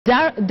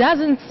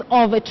dozens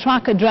of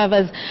truck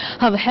drivers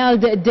have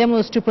held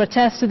demos to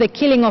protest the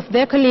killing of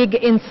their colleague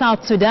in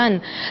South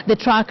Sudan. The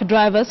truck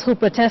drivers who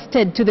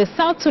protested to the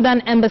South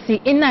Sudan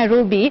embassy in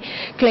Nairobi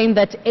claimed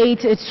that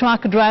 8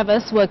 truck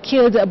drivers were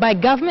killed by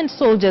government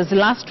soldiers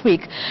last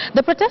week.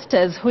 The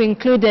protesters, who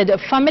included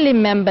family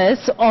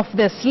members of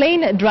the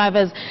slain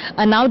drivers,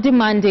 are now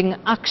demanding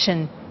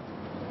action.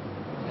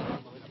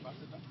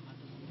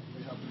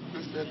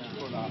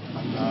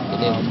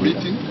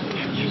 Meeting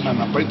an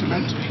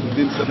appointment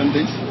within 7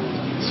 days.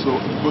 So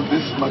because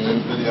this matter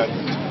is very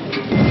urgent.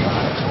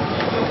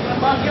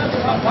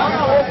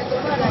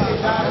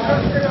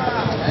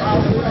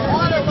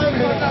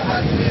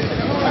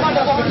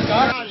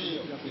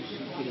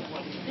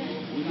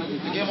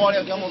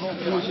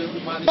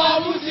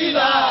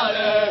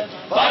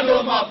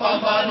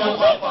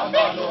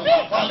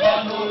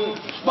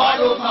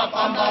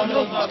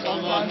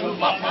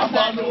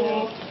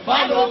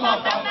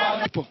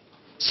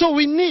 So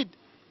we need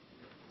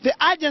the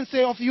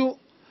urgency of you,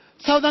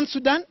 Southern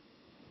Sudan,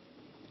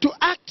 to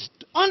act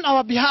on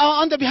our behalf,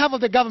 on the behalf of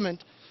the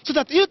government, so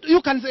that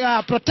you can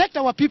protect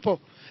our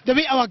people the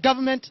way our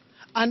government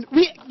and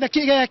we, the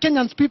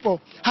Kenyans people,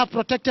 have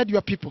protected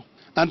your people.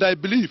 And I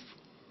believe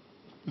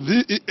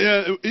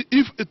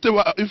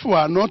if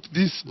were not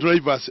these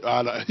drivers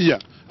are here,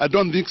 I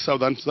don't think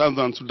Southern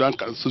Sudan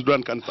can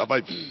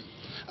survive.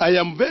 I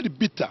am very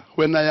bitter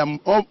when I am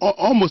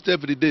almost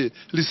every day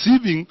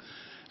receiving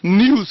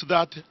news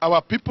that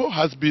our people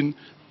has been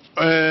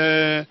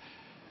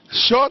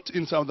shot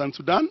in Southern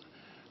Sudan.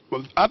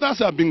 Well,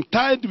 others are being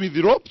tied with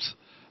ropes.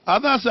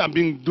 Others are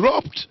being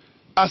dropped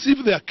as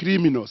if they are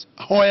criminals.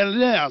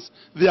 Whereas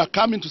they are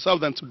coming to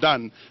Southern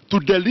Sudan to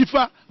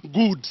deliver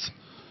goods,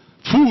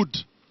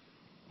 food,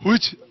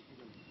 which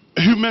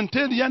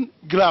humanitarian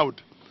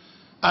ground.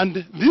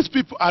 And these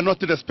people are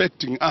not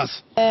respecting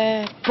us.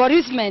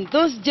 Policemen,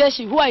 those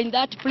Jeshi who are in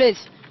that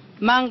place,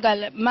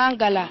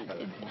 Mangala,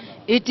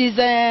 it is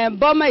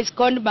Boma is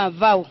called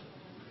Mavao.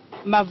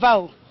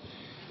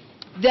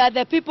 They are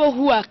the people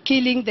who are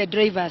killing the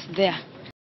drivers there.